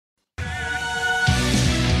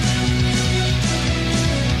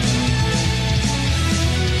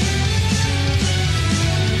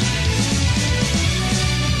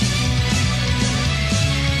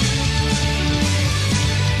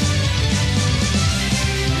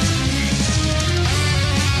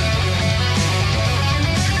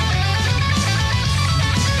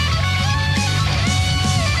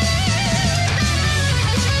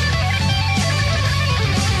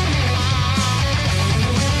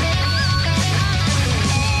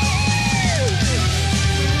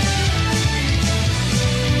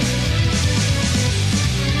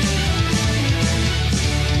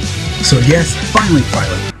yes, finally!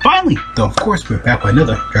 Though of course we're back with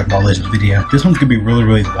another Dragon Ball Legends video. This one's gonna be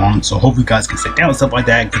really long, so hopefully you guys can sit down and stuff like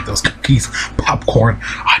that, get those cookies, popcorn.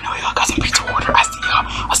 I know y'all got some pizza order. I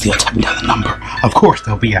see y'all typing down the number. Of course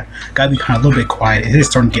though, but yeah, gotta be kind of a little bit quiet. It is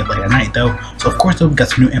starting to get late at night though, so of course though, we got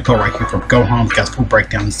some new info right here from Gohan. We got full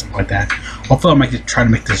breakdown and stuff like that. Hopefully I might try to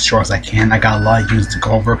make this as short as I can. I got a lot of units to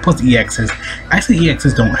go over, plus EXs. Actually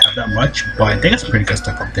EXs don't have that much, but they got some pretty good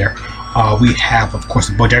stuff up there. We have, of course,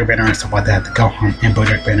 the Bojack banner and stuff like that, the Gohan and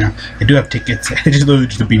Bojack banner. They do have tickets, it's just literally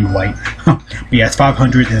just a beam of light. But yeah, it's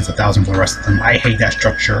 500 and it's 1,000 for the rest of them. I hate that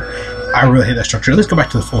structure. I really hate that structure. Let's go back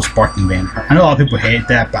to the full Spartan banner. I know a lot of people hate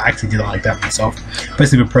that, but I actually didn't like that myself.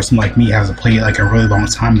 Especially if a person like me has to play it like a really long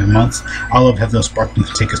time in months. I love having those Spartan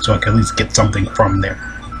tickets so I can at least get something from there.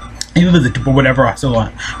 Even with the whatever, I still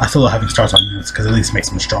love having stars on units because at least it makes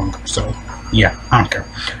them stronger. So yeah, I don't care.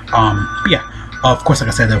 But yeah. Of course, like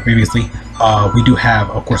I said previously, we do have,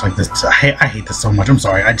 of course, like this. I hate this so much. I'm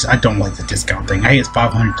sorry. I don't like the discount thing. I hate it's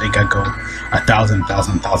 500. They gotta go 1,000.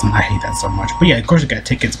 I hate that so much. But yeah, of course, you got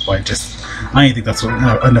tickets, but just I don't think that's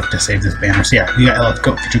enough to save this banner. So yeah, we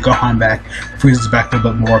got future Gohan back, Frieza's back a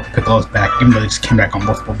little bit more, Piccolo's back, even though they just came back on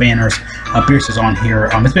multiple banners. Beerus is on here.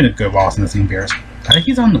 It's been a good while since I've seen Beerus. I think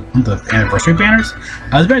he's on the anniversary banners.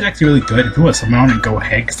 This banner's actually really good. If you want someone on it, go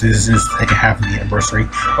ahead, because this is like a half of the anniversary.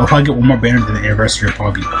 I'll probably get one more banner, then the anniversary will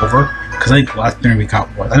probably be over. Because I think the last banner we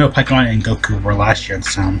got was, I know Piccolo and Goku were last year at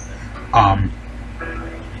this time.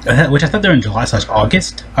 Which I thought they were in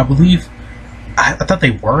July/August, I believe. I thought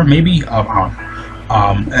they were, maybe. I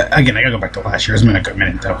don't know. Again, I gotta go back to last year. It's been a good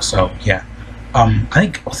minute though, so yeah. I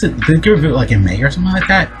think, did they give it like in May or something like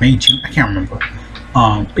that? May, June? I can't remember.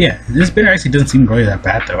 But yeah, this banner actually doesn't seem really that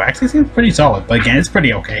bad though. It actually seems pretty solid, but again, it's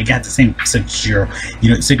pretty okay. Again, it's the same signature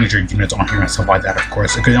units on here and stuff like that, of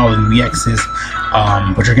course. Because all the new EXs,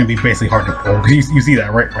 which are going to be basically hard to pull. You see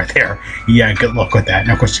that right there. Yeah, good luck with that.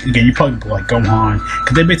 And of course, again, you probably pull like Gohan,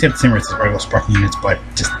 because they basically have the same rates as regular Sparking units, but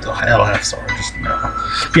just LFs are just no.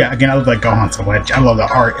 Yeah, again, I love that Gohan so much. I love the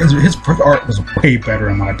art. His art was way better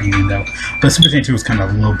in my opinion though. But Super Saiyan 2 was kind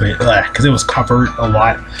of a little bit, because it was covered a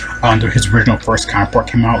lot under his original first comic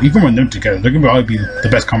came out. Even when them together, they're gonna probably be the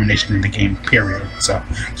best combination in the game, period. So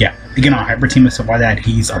yeah, again, on Hyper Team and stuff like that, I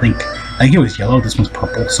think it was yellow, this one's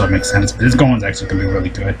purple, so it makes sense. But this Gohan's actually gonna be really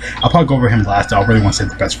good. I'll probably go over him last. I really want to say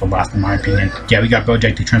the best for last in my opinion. Yeah, we got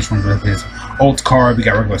Bojack to transform with his ult card, we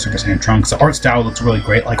got regular Super Saiyan Trunks. The art style looks really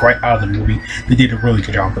great, like right out of the movie. They did a really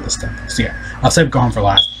good job with this stuff. So yeah, I'll save Gohan for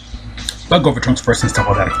last. I'll go over Trunks first and stuff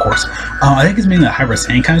like that, of course. I think it's mainly a Hyper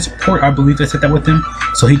Saiyan kind of support. I believe they said that with him.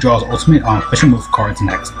 So he draws ultimate special move cards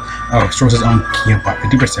next. Restores his own Ki by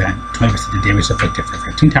 50%, 20% of damage afflicted for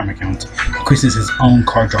 15 timer counts. Increases his own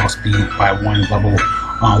card draw speed by 1 level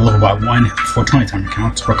by 1 for 20 timer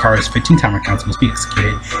counts. Requires 15 timer counts must be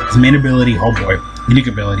executed. His main ability, oh boy, unique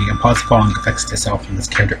ability, and positive following effects to itself when this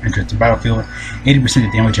character enters the battlefield. 80%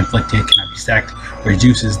 of damage inflicted cannot be stacked.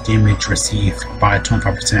 Reduces damage received by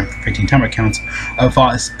 25% for 15 timer counts. The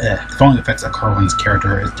following effects occur when this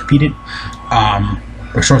character is defeated.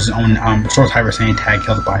 Restores his own restores Hyper Saiyan tag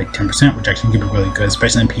held by 10%, which actually can be really good,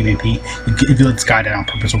 especially in PvP. If you let this guy down on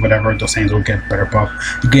purpose or whatever, those Saiyans will get better buff.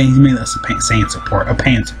 Again, he's mainly a Saiyan support, a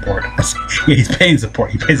paying support. Yeah, he's paying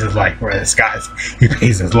support. He pays his life. Where this guy's, he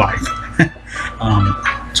pays his life.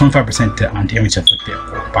 25% on damage inflicted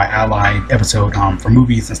by allied episode for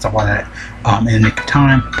movies and stuff like that. In the nick of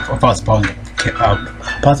time, positive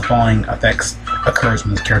falling effects occurs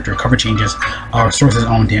when this character cover changes. Restores his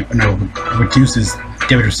own reduces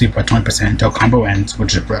damage received by 20% until combo ends,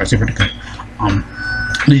 which is actually pretty good.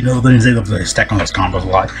 You know, they love to stack on those combos a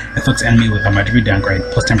lot. Inflicts enemy with a magic downgrade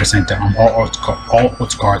plus 10% to all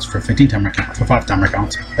ult cards for 15 timer count for 5 timer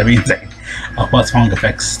counts. That'd be insane. Plus following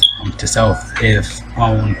effects to self if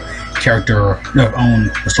own character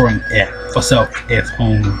restoring for self if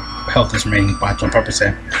own health is remaining by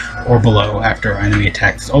 25% or below after enemy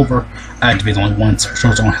attack is over. Activates only once.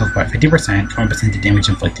 Restores own health by 50%. 20% to damage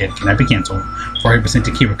inflicted cannot be cancelled. 40%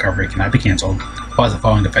 to key recovery cannot be cancelled. Pause the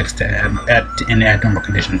following effects to add normal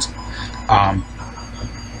conditions.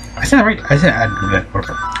 I said that right? I said add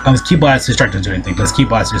whatever. His Ki Blast distracts doesn't do anything, but his Ki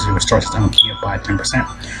Blast just restores his own Ki by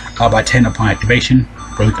 10%. By 10 upon activation.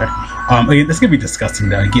 Really good. Again, this is gonna be disgusting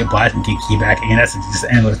though. You get Blast and get Ki back, and that's just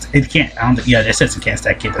endless. It can't. Yeah, it says it can't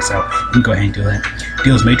stack Ki, so you can go ahead and do that.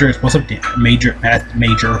 Deals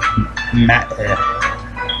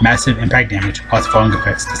massive impact damage, plus following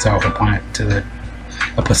effects to self upon activation,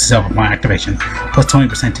 plus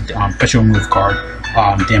 20% to special move card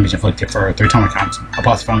damage inflicted for 3 timer counts.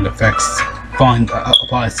 Plus following effects Falling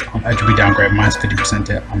applies attribute downgrade minus 50%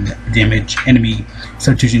 to damage. Enemy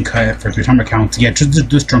substitution cut for 3 timer counts. Yeah,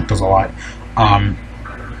 this drunk does a lot.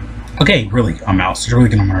 Okay, really, Mouse. It's really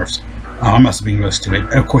good on my nerves. Mouse is being really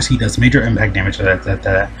stupid. Of course, he does major impact damage to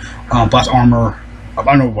that. Blast armor. I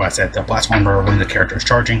don't know what I said. The blast armor when the character is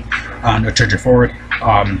charging. No charging forward.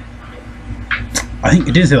 I think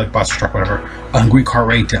it did say like blast struck, whatever. Greek heart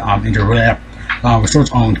rate to injure relap. Restores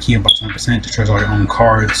own key about 20%, destroys all your own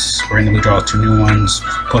cards, randomly draws 2 new ones,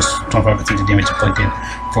 plus 25% to damage inflicted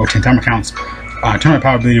for 10 timer counts. Tournament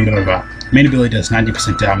power ability, main ability does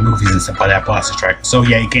 90% to movies and stuff like that, blast strike. So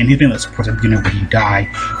yeah, again, he's gonna support the beginning when you die.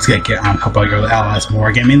 He's gonna get help out your allies more.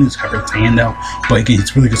 Again, mainly it's Hyper Saiyan though, but again,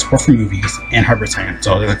 it's really good support for movies and Hyper Saiyan,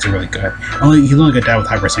 so that's really good. He's only gonna die with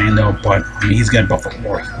Hyper Saiyan though, but I mean, he's gonna buff up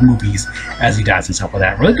more movies as he dies and stuff like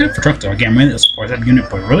that. Really good for Trunks though. Again, mainly it supports that unit,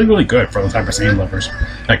 but really good for those Hyper Saiyan lovers,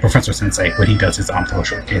 like Professor Sensei when he does his throw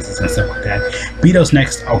showcases and stuff like that. Bidio's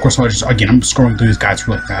next. Of course, I'm scrolling through these guys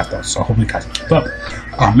really fast though, so hopefully you guys can keep up.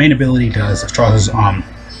 Main ability draws his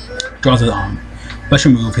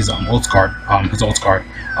special move, his ult card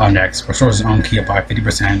next. Restores his own ki by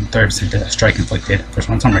 50%, 30% to strike inflicted for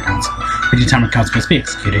 1 timer counts. 50 timer counts must be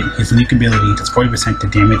executed. His unique ability does 40% to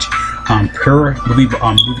damage per movie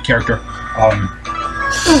character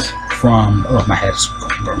from my head's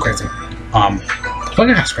going crazy. I feel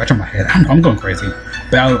like I got a scratch on my head. I don't know, I'm going crazy.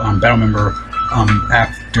 Battle member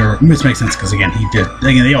after this makes sense because again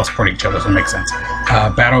they all support each other, so it makes sense.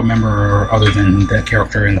 Battle member other than the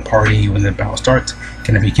character in the party when the battle starts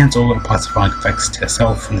can be cancelled. Applies flying effects to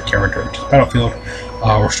self from the character to the battlefield.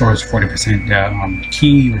 Restores 40%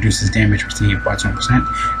 key, reduces damage received by 20%,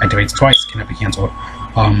 activates twice, cannot be cancelled.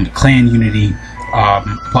 Clan unity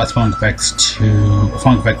applies flying effects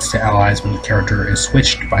to allies when the character is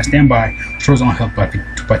switched by standby. Restores on health by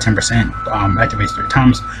 10%. Activates 3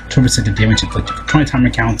 times. 20% of damage inflicted for 20 timer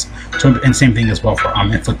counts. And same thing as well for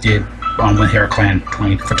inflicted when Hera Clan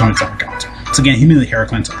for 20 timer counts. So again, he mainly Hera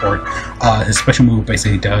Clan support. His special move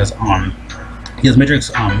basically does he has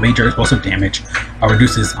major explosive damage.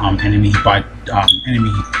 Reduces enemy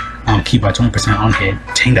key by 20% on hit.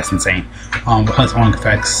 Dang, that's insane. Applies falling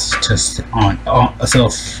effects applies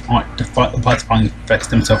falling effects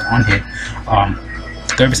themselves on hit.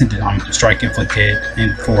 30% to strike inflicted,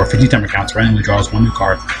 and for 50 timer counts, randomly draws 1 new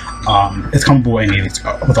card. It's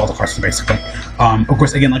comboable with all the cards basically. Of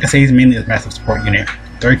course, again, like I say, he's mainly a massive support unit.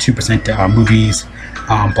 32% to movies,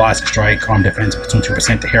 blast strike on defense,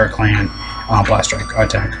 22% to Hera Clan, blast strike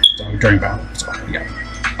attack during battle. So yeah.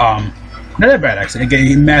 Not that bad actually.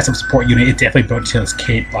 Again, massive support unit. It's definitely built to his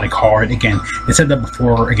kit like hard. Again, they said that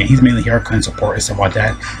before. Again, he's mainly Hera Clan support and stuff like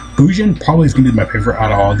that. Bujin probably is gonna be my favorite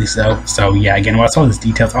out of all these though. So yeah, again, when I saw his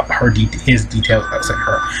details, his details, I said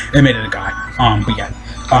her. It made it a guy. But yeah.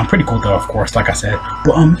 Pretty cool though, of course, like I said.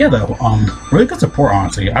 But yeah though, really good support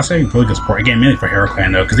honestly. I say really good support. Again, mainly for Hera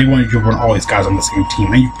Clan though, because they wanted you to run all these guys on the same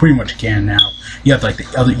team, and you pretty much can now. You have like the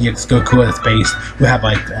other EX Gokua that's based. You have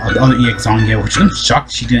like the other EX Zangya, which I'm shocked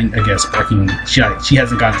she didn't get sparking. She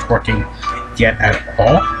hasn't gotten sparking yet at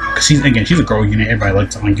all. Because she's a girl unit. Everybody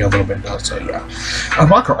likes Zangya a little bit though. So yeah, I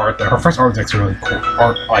like her art though. Her first art is actually really cool.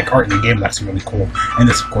 Art in the game is actually really cool. And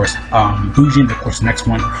this, of course, Bujin, of course, the next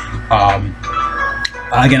one.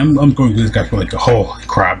 Again, I'm going through this guy for like, holy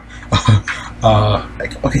crap.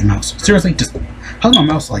 Like, okay, mouse. Seriously, just how's my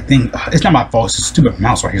mouse like thing? It's not my fault. It's a stupid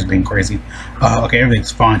mouse right here is being crazy. Okay,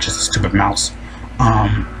 everything's fine. Just a stupid mouse.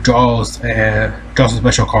 Draws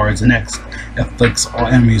special cards. Next, afflicts all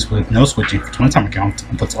enemies with no switching for 20 timer count.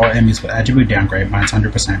 Inflicts all enemies with attribute downgrade minus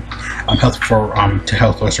 100%. Health to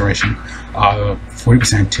health restoration.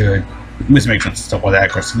 40% to, which makes sense, stuff like that.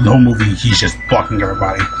 Because the whole movie he's just blocking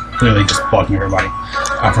everybody. Clearly just blocking everybody.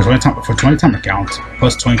 For 20 timer counts,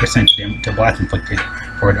 plus 20% to blast inflicted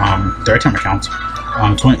for 30 timer counts.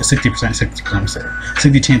 60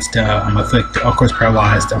 chance to afflict, of course,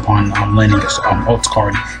 paralyzed upon landing ult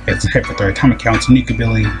card. It's hit for 30 timer counts. Unique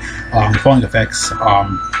ability, falling effects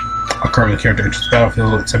occur when the character enters the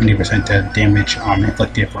battlefield. 70% to damage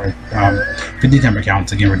inflicted for 50 timer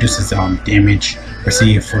counts. Again, reduces damage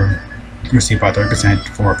received by 30%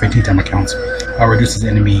 for 15 timer counts. Reduces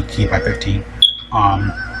enemy key by 15.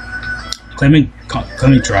 Claiming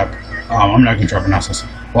trap. I'm not going to try to pronounce this.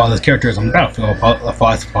 While this character is on the battlefield,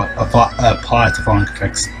 applies the following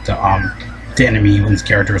effects to enemy when this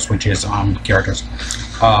character switches characters.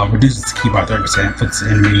 Reduces key by 30%. Inflicts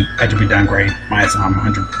enemy attribute downgrade minus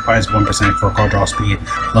 100 minus 1% for card draw speed.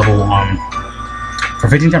 Level For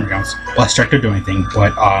 15 timer counts, Blast Strike don't do anything,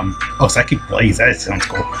 but oh, Psychic Blaze, that sounds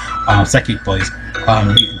cool. Psychic Blaze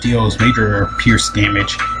deals major pierce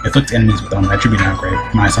damage, inflicts enemies with attribute downgrade,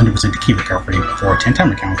 minus 100% to key recovery for 10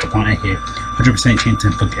 timer counts upon a hit, 100% chance to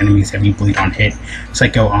inflict enemies heavy bleed on hit.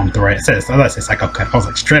 Psycho threat, it says, I said Psycho Cut, I was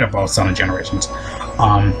like straight up all Sonic Generations.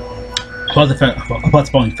 Applies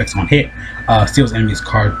spelling effects on hit, steals enemies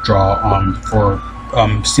card draw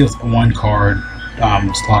steals one card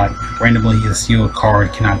slot randomly. The sealed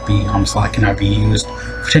card cannot be slot cannot be used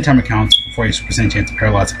for 10 timer counts. 40% chance of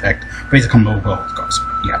paralyze effect. Basic combo goes.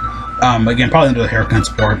 Yeah. Again, probably under the Hurricane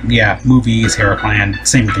support. Yeah. Movies, Hurricane,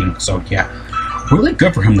 same thing. So yeah, really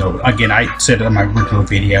good for him though. Again, I said it in my original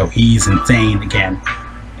video. He's insane. Again,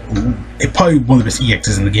 it's probably one of the best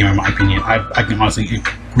EXs in the game in my opinion. I can honestly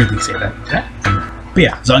really say that. But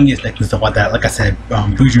yeah, Zangya's deck and stuff like that. Like I said,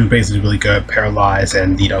 Bujin basically really good. Paralyze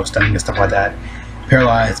and stunning and stuff like that.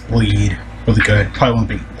 Paralyze, bleed, really good. Probably one of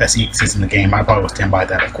the best EXs in the game. I probably will stand by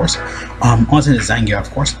that, of course. On to the Zangya, of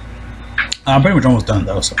course. Pretty much almost done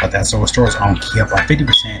though, stuff like that. So restores ki up by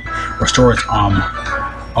 50%. Restores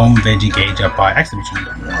own Veggie gauge up by actually we should have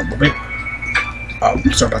done a little bit.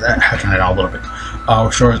 Sorry about that. I have to turn it on a little bit.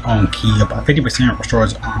 Restores own ki up by 50%.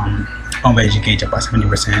 Restores own Veggie gauge up by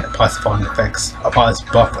 70%. Applies the following effects. Applies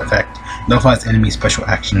buff effect. Notifies enemy special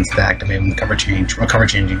actions that activate when the cover changing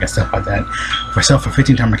and stuff like that. For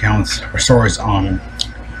 15 timer counts, restores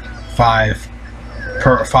 5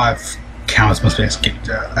 counts must be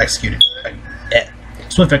executed.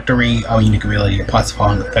 Swift victory, unique ability, applies the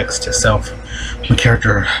following effects to self. When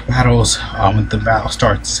character battles, when the battle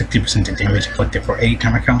starts, 60% of damage inflicted for 8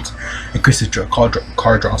 timer counts. Increases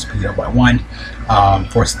card draw speed up by 1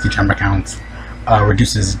 for 60 timer counts.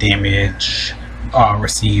 Reduces damage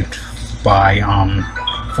received by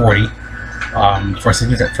 40 for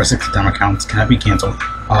 60 timer counts. Cannot be cancelled.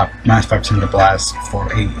 Minus 5% of blast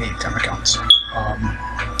for 8 timer counts.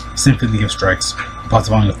 Symphony of Strikes, applies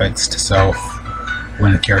the following effects to self.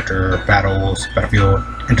 When the character enters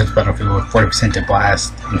the battlefield, 40% to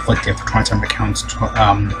blast inflicted for 20 timer counts.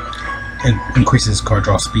 It increases card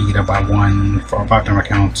draw speed up by 1 for 5 timer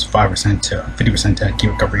counts, 5% to 50% to key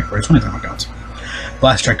recovery for 20 timer counts.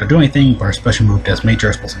 Blast Strike don't do anything, but her special move does major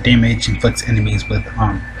explosive damage, inflicts enemies with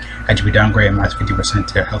attribute downgrade, minus 50%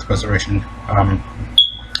 to health preservation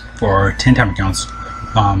for 10 timer counts.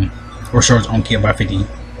 Restores own ki by 50,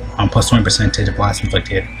 plus 20% to the blast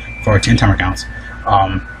inflicted for 10 timer counts.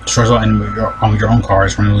 Restores all enemy your own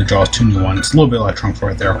cards, randomly draws 2 new ones. A little bit like Trunks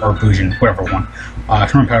right there, or Bujin, whatever one.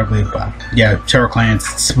 Turn Power Blade, but yeah, Terror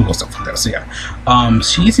Clans, typical stuff like that. So yeah,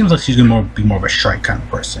 she seems like she's gonna be more of a strike kind of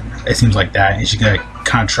person. It seems like that, and she's gonna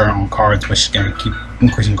kind of try her own cards, but she's gonna keep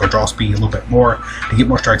increasing her draw speed a little bit more to get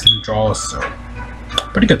more strikes and draws. So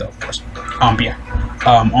pretty good though, of course. But yeah,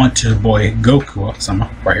 on to boy Gokua sama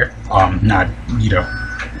right here. Not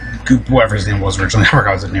whatever his name was originally. I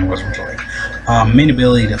forgot what his name was originally. Main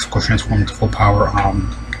ability that's of course transformed to full power.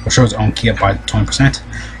 Restores own ki up by 20%.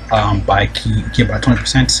 By ki up by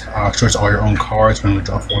 20%. Restores all your own cards when we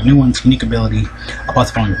draw 4 new ones. Unique ability applies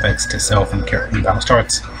the following effects to self and character when battle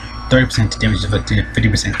starts. 30% to damage inflicted,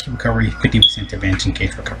 50% ki recovery, 50% to advantage in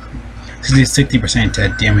case recovery. 60% to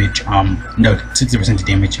damage. 60% to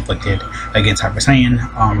damage inflicted against Hyper Saiyan.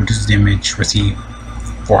 Reduces damage received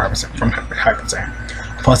for Hyper Saiyan from Hyper Saiyan.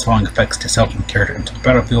 Plus following effects to self and character into the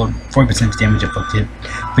battlefield. 40% damage inflicted,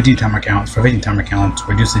 15 timer counts. For 15 timer counts,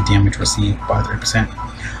 reduces damage received by 30%.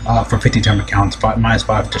 For 15 timer counts, minus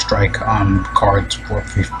 5 to strike cards for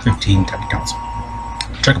 15 timer counts.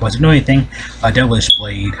 Strike applies to do anything. Devilish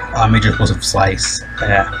Blade, major explosive slice.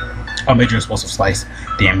 Major explosive slice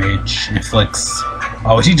damage inflicts.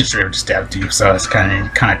 Oh, she just straight up stabbed you, so it's kind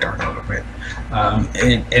of dark a little bit.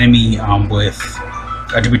 Enemy with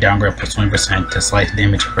attribute downgrade plus 20% to slice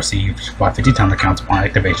damage received by 50 timer counts upon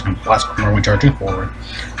activation. Blast armor when charging forward.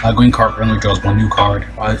 Green card randomly draws 1 new card.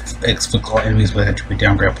 Inflicts all enemies with attribute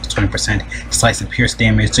downgrade plus 20%. Slice and pierce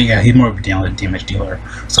damage. So yeah, he's more of a damage dealer.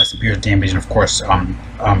 Slice and pierce damage, and of course, a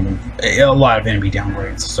lot of enemy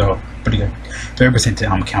downgrades. So pretty good. 30%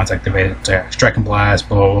 to counts activated. So yeah, strike and blast.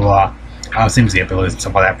 Blah blah blah. Same as the abilities and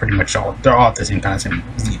stuff like that. Pretty much they're all the same kind of same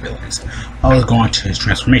as the abilities. Let's go on to his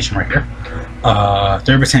transformation right here.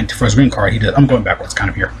 30% for his green card. I'm going backwards kind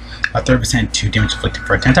of here. 30% to damage inflicted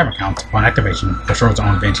for 10 timer counts upon activation. Restores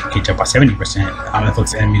own advantage gauge up by 70%.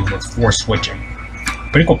 Inflicts enemy with force switching.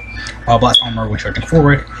 Pretty cool. Blast armor when charging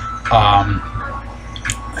forward.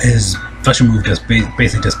 His special move does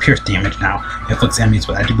basically does pierce damage now. Inflicts enemies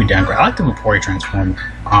with attribute downgrade. I like the before he transformed.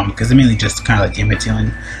 because it mainly just kind of like damage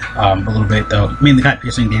dealing a little bit, though mainly kind of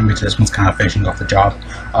piercing damage. This one's kind of finishing off the job.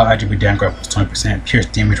 Attribute downgrade plus 20%, pierce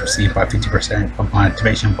damage received by 50% upon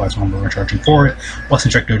activation, plus when we're charging forward. Plus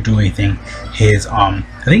instructor do anything. His I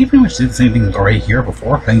think he pretty much did the same thing already here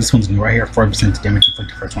before. I think this one's new right here. 40% damage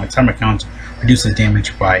inflicted for 20 timer counts, reduces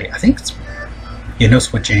damage by, I think it's, yeah, no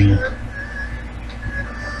switching.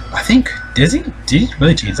 I think, did he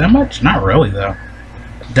really change that much? Not really though.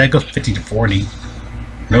 That goes 50 to 40.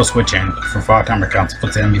 No switching for 5 timer counts.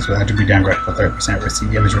 Inflicts enemies with attribute downgrade for 30%.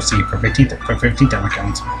 Receive damage received for 15 timer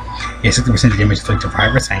counts. Yeah, 60% damage inflicted for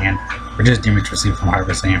Hyper Saiyan. Reduced damage received from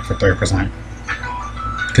Hyper Saiyan for 30%.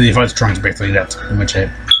 Because he fights Trunks, basically that's pretty much it.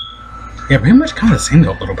 Yeah, pretty much kind of the same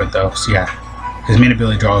though, a little bit though. So yeah, his main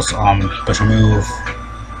ability draws special move.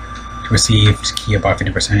 Received Kia by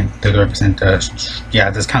 50%, the 30%. Yeah,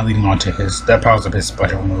 that's kind of leading on to that powers up his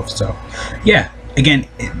special move. So yeah, again,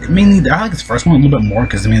 mainly I like his first one a little bit more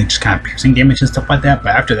because mainly just kind of piercing damage and stuff like that.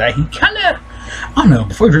 But after that, he kind of, I don't know,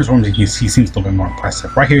 before he transforms, he seems a little bit more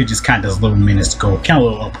impressive. Right here, he just kind of does little minutes to go, kind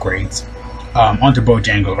of little upgrades. Onto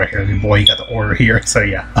Bojack right here. Boy, you got the order here. So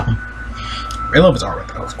yeah, I love his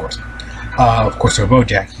artwork though, of course. For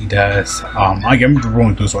Bojack, he does. I'm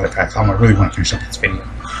rolling through this really fast. I really want to finish up this video.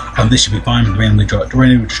 This should be fine. Randomly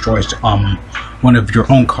destroys one of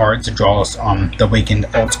your own cards. It draws the Awakened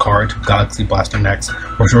Alt card, Galaxy Blaster Next,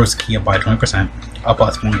 restores Kia by 20%.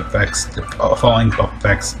 Applies following effects, following buff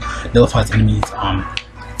effects, nullifies enemies.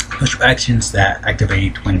 Special actions that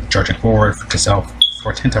activate when charging forward to self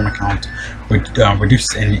for 10 timer count.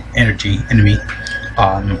 Reduces enemy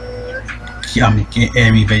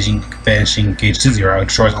vanishing gauge to 0.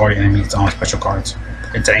 Destroys all your enemies on special cards.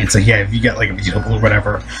 Insane. So yeah, if you get like a Bidio or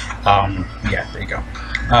whatever, yeah, there you go.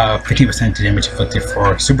 15% damage inflicted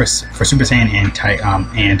for Super Saiyan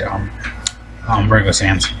and regular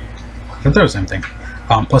Saiyans. So they're the same thing.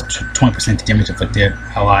 Plus 20% damage inflicted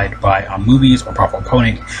allied by movies or powerful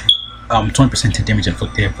opponent. 20% damage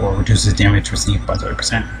inflicted for reduces damage received by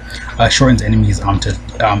 30%. Shortens enemies to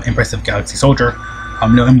impressive Galaxy Soldier.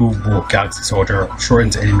 No immovable Galaxy Soldier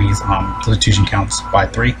shortens enemies substitution counts by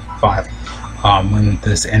 5. When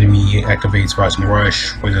this enemy activates Rising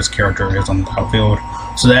Rush, where this character is on the battlefield.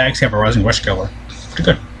 So they actually have a Rising Rush killer. Pretty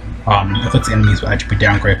good. Inflicts enemies with attribute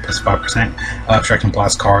downgrade plus 5%. Abstract and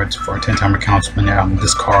blast cards for 10 timer counts when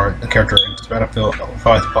the character enters the battlefield.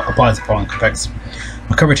 Applies the following effects.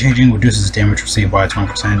 When cover changing, reduces damage received by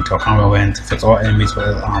 20% until combo ends. Inflicts all enemies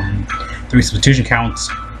with 3 substitution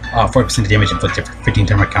counts. 40% damage inflicted for 15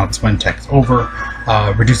 timer counts when attack is over.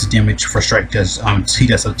 Reduces damage for strike does he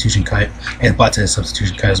does substitution cut, and Bot does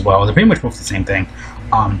substitution cut as well. They're pretty much both the same thing.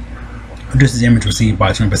 Reduces damage received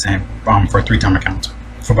by 20% for 3 timer counts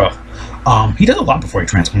for both. He does a lot before he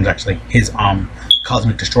transforms actually. His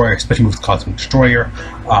Cosmic Destroyer, special moves Cosmic Destroyer,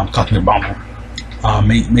 Cosmic Bomber.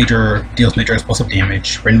 Deals major explosive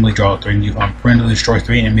damage. Randomly destroys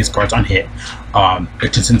 3 enemies cards on hit.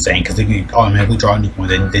 It's just insane because they can automatically draw a new one.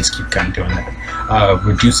 Then they just keep kind of doing that.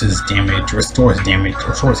 Reduces damage, restores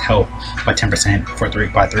health by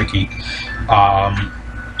 10% by 3 key.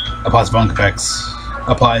 Applies following effects.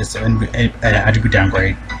 Applies an attribute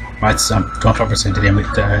downgrade. Minus 25% to damage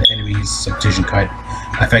the enemy's substitution cut.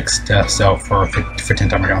 Affects the self for 10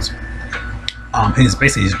 timer counts. His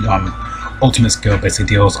basically ultimate skill basically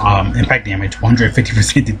deals impact damage,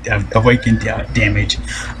 150% awakened damage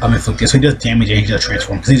inflicted. So he does damage and he does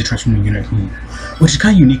transform because he's a transforming unit which is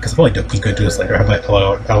kind of unique because I feel like Goku's going to do this later. I have like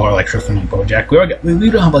LR like transforming Bojack. We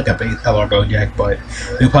don't have like a base LR Bojack, but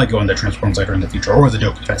we'll probably go into transforms later in the future, or the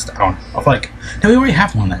Goku Fest. I don't know. I feel like no, we already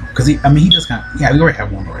have one then because he does kind of, yeah, we already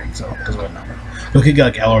have one already, so it doesn't really matter. We could get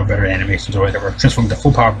like LR better animations or whatever. Transform the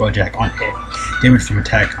full power Bojack on hit. Damage from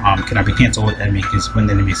attack cannot be cancelled with enemy when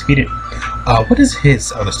the enemy is defeated. What does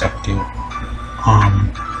his other stuff do?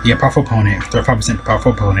 Yeah, powerful opponent, 35%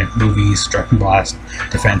 powerful opponent, movies, DragonBallZ,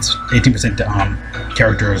 defense, 18%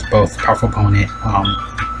 characters, both powerful opponent,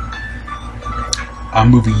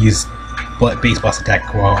 movies, base blast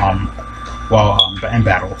attack while in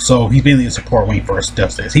battle. So he's mainly a support when he first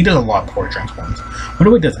does this. He does a lot before he transforms. What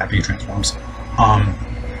do he does after he transforms?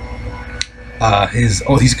 His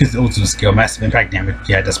ultimate skill, massive impact damage.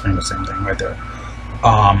 Yeah, that's pretty much the same thing right there.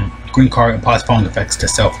 Green card applies following effects to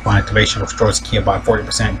self upon activation, restores Kia by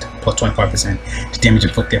 40% plus 25% to damage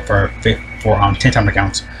inflicted for 10 timer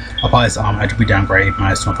counts. Applies attribute downgrade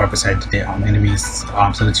minus 25% to the enemy's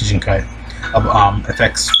substitution cut.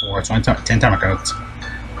 Effects for 10 timer counts.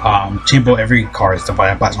 Chamber every card is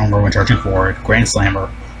divided by armor when charging forward. Grand Slammer.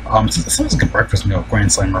 Sounds like a breakfast meal.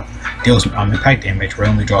 Grand Slammer deals impact damage.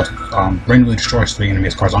 Randomly destroys 3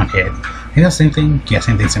 enemies cards on hit. Is that the same thing? Yeah,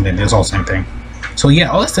 same thing. It's all the same thing. So yeah,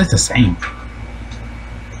 all this stays the same.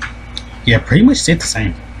 Yeah, pretty much stayed the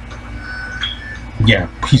same. Yeah,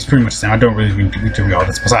 he's pretty much the same. I don't really need to read all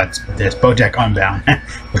this. Besides this, Bojack Unbound,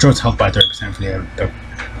 which was health by 30% for the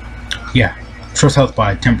yeah, restores health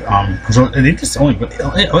by 10. They just it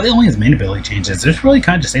only has main ability changes. This really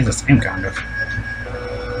kind of just stays the same, kind of.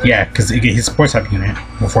 Yeah, because he supports type unit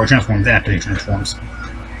before he transforms and after he transforms.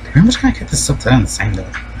 They pretty much kind of kept this stuff down the same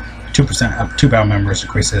though. 2% of 2 battle members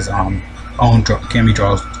increases own candy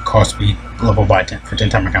draws cost speed level by 10 for 10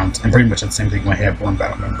 timer counts, and pretty much the same thing when you have 1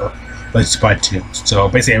 battle member, but it's by 2. So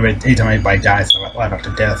basically, anytime anybody dies alive after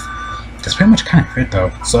death, that's pretty much kind of it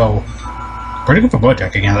though. So pretty good for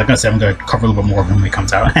Bojack again. Like I said, I'm gonna cover a little bit more of him when he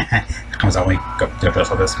comes out. It comes out when we go to the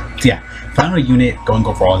rest of this. So yeah, final unit, go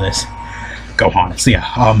for all this. Gohan. So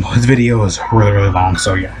yeah, this video is really long.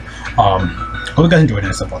 So yeah, hope you guys enjoyed it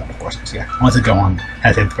and stuff like that, of course. So yeah, once it Gohan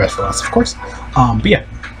has hit the best for us, of course. But yeah,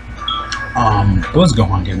 what does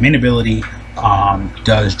Gohan do? Main ability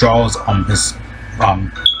draws his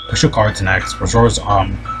special cards next, restores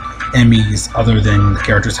enemies other than the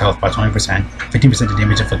character's health by 20%, 15% to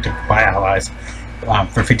damage inflicted by allies,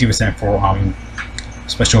 for 50% for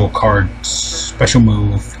special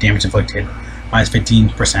move damage inflicted, minus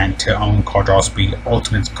 15% to own card draw speed,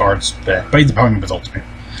 ultimate cards, but the power member's ultimate.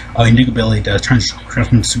 Unique ability does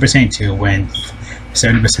transform Super Saiyan 2 when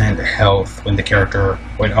 70% health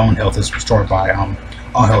when own health is restored by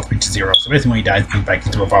all health reaches 0. So basically when he dies, he comes back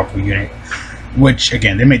into a powerful unit. Which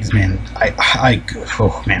again, they made this man.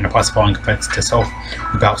 Oh man, the plus falling effects to self.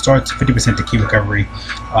 About starts 50% to key recovery,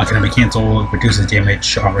 can be cancelled, reduces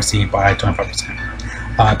damage received by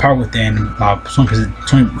 25%. Power within,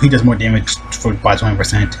 he does more damage by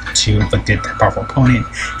 20% to inflicted powerful opponent.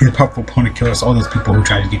 He's a powerful opponent killers all those people who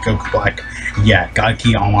try to get Goku Black. Yeah, God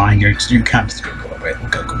Key online, you kind of just go away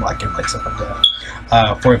with Goku Black and like stuff like that.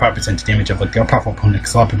 45% to damage of like a powerful opponent,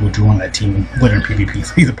 because a lot of people drew on that team literally in PvP.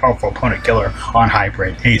 So he's a powerful opponent killer on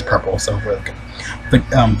hybrid, and he's purple, so really good. But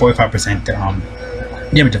 45%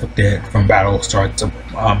 damage inflicted from battle starts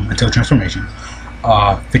until transformation.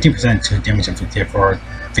 15% to damage inflicted for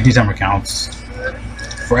 50 timer counts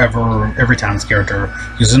forever every time this character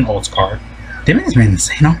uses an ults card. They made this man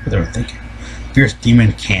insane. I don't know what they were thinking. Fierce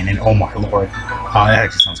Demon Cannon, oh my lord. That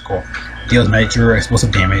actually sounds cool. Deals major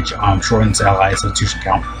explosive damage, shortens ally substitution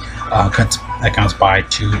count, cuts accounts by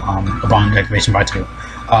 2, upon activation by 2.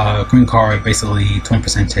 Green card, basically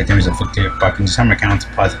 20% to damage inflicted by 50 timer counts,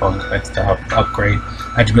 applies following effects to upgrade.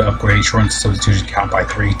 Attribute upgrade, shortens substitution count by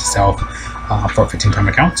 3 to self for 15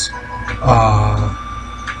 timer counts.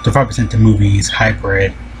 5% to movies,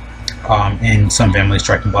 hybrid, in some families,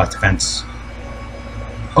 striking blast defense.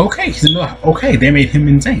 Okay, okay, they made him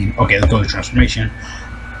insane. Okay, let's go to transformation.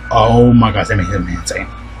 Oh my gosh, they made him insane.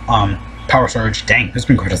 Power surge, dang, this has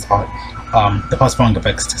been quite a lot. The plus falling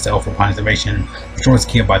effects to self upon activation, restores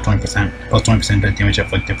Kia by 20%, plus 20% to damage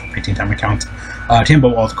inflicted for 15 timer counts.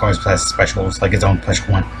 Timbo all the cards plus specials, like his own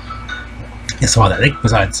special one. Yeah, so all that.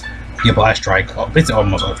 Besides, the blast strike, basically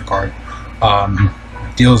almost every card.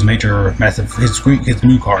 Deals massive. His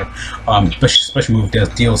new card, special move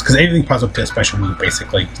deals because everything pops up to a special move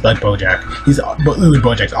basically. Like Bojack, literally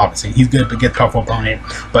Bojack's obviously he's good but gets powerful opponent.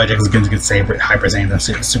 Bojack is good to get save Hyper Saiyan than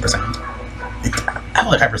Super Saiyan. I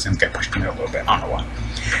feel like Hyper Saiyan's get pushed in there a little bit. I don't know why.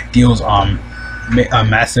 Deals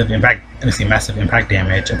massive impact. Let me see, massive impact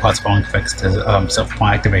damage. Applies falling effects to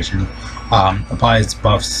self-applying activation. Applies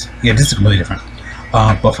buffs. Yeah, this is completely different.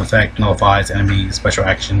 Buff effect nullifies enemy special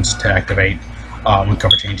actions to activate. When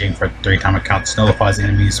cover changing for 3 timer counts, nullifies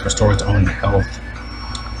enemies, restores own health.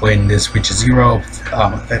 When this reaches 0,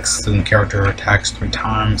 affects the character attacks 3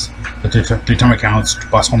 times. With 3 timer counts,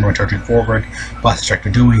 blast home when charging forward, blast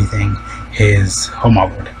distractor do anything, his home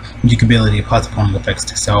onward. Unique ability applies the following effects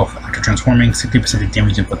to self after transforming, 60% of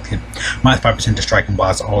damage inflicted, minus 5% to strike and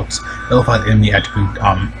blast ults, nullifies enemy attribute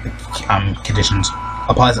conditions.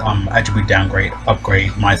 Applies attribute downgrade,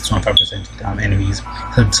 upgrade, minus 25% enemies,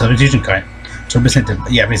 substitution cut. 20%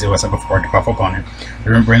 to, yeah, basically what's up before, to powerful opponent.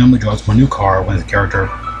 Randomly draws 1 new card when the character,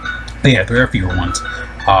 yeah, 3 or fewer ones.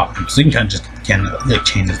 So you can kind of just like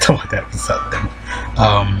change it, stuff like that.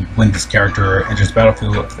 Thing. When this character enters the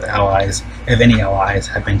battlefield with the allies, if any allies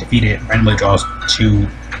have been defeated, randomly draws 2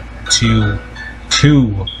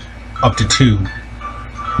 up to 2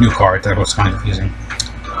 new cards. That was kind of confusing.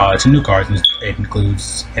 2 new cards, it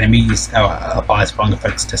includes enemies, applies falling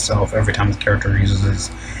effects to self every time the character uses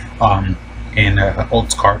and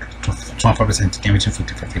ults card, 25% to damage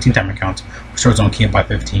inflicted for 15 timer counts, restores on key by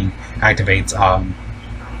 15, activates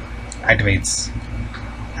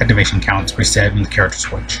activation counts reset when the character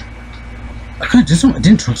switch.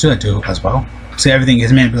 Didn't Trunks do that too as well? So everything,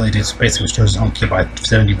 his main ability is basically restores his own ki by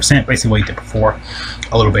 70%, basically what he did before,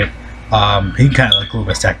 a little bit. He can kind of like a little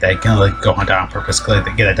bit stack that, kind of like Gohan down on purpose,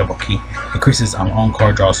 to get that double ki. Increases own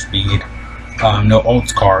card draw speed, no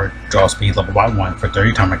ults card draw speed level by 1 for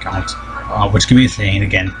 30 timer counts, which can be insane.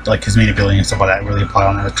 Again, like his main ability and stuff like that really apply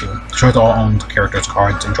on that too. Destroys all owned characters,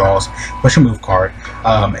 cards, and draws. Special move card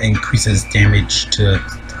increases damage to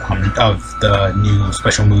of the new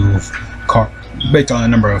special move card based on the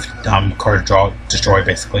number of cards destroyed.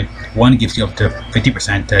 Basically, 1 gives you up to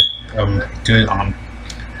 50% to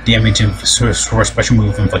damage for special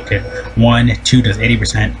move inflicted. 1, 2 does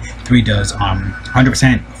 80%, 3 does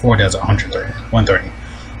 100%, 4 does 130.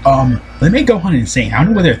 They make Gohan insane. I don't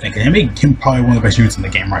know what they're thinking. They make him probably one of the best units in the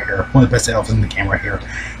game right here. One of the best elves in the game right here.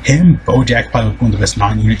 Him, Bojack, probably one of the best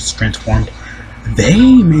non-units transformed. They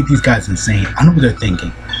made these guys insane. I don't know what they're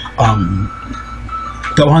thinking.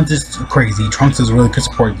 Gohan's just crazy. Trunks is a really good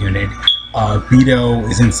support unit. Bidio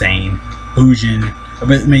is insane. Bujin,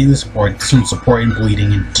 mainly support and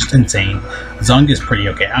bleeding and just insane. Zangya is pretty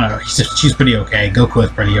okay. I don't know. She's pretty okay. Gokua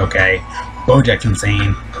is pretty okay. Bojack's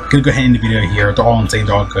insane. Gonna go ahead and end the video here. They're all insane.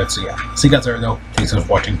 They're all good. So yeah. See you guys later though. Thanks for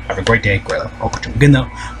watching. Have a great day. Great life. I'll catch you again though.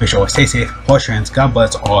 Make sure you stay safe. Wash your hands. God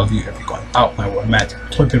bless all of you. If you're going out, my word, Matt.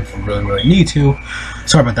 If you really need to.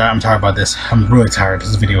 Sorry about that. I'm tired about this. I'm really tired.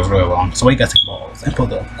 This video is really long. So what you guys think about all this info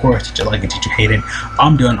though? Of course, did you like it? Did you hate it?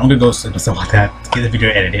 I'm gonna go sleep and stuff like that. Get the video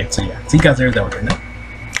edited. So yeah. See you guys later though.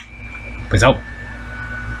 Peace out.